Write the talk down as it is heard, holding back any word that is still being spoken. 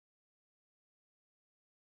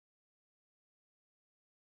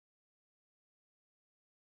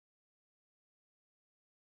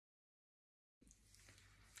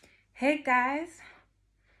Hey guys,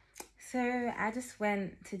 so I just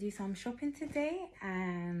went to do some shopping today,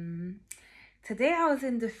 and today I was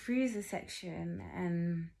in the freezer section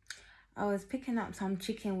and I was picking up some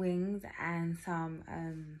chicken wings and some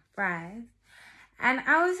fries, and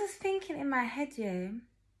I was just thinking in my head, yeah,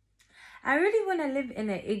 I really want to live in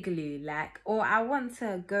an igloo, or I want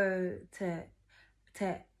to go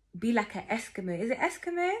to be like an Eskimo. Is it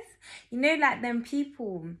Eskimos? You know, like them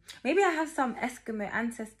people. Maybe I have some Eskimo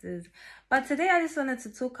ancestors. But today I just wanted to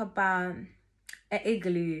talk about an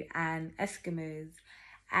igloo and Eskimos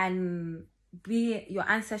and be your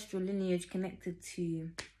ancestral lineage connected to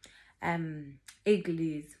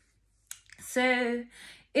igloos. So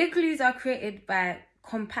igloos are created by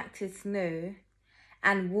compacted snow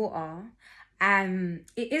and water, and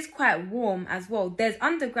it is quite warm as well. There's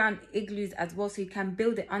underground igloos as well, so you can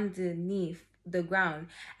build it underneath the ground,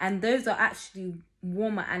 and those are actually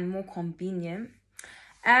warmer and more convenient.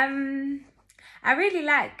 I really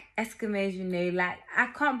like Eskimos, you know, like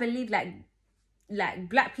I can't believe like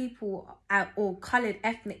black people or colored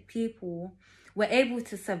ethnic people were able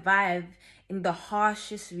to survive in the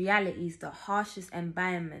harshest realities, the harshest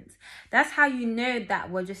environments. That's how you know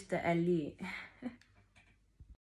that we're just the elite.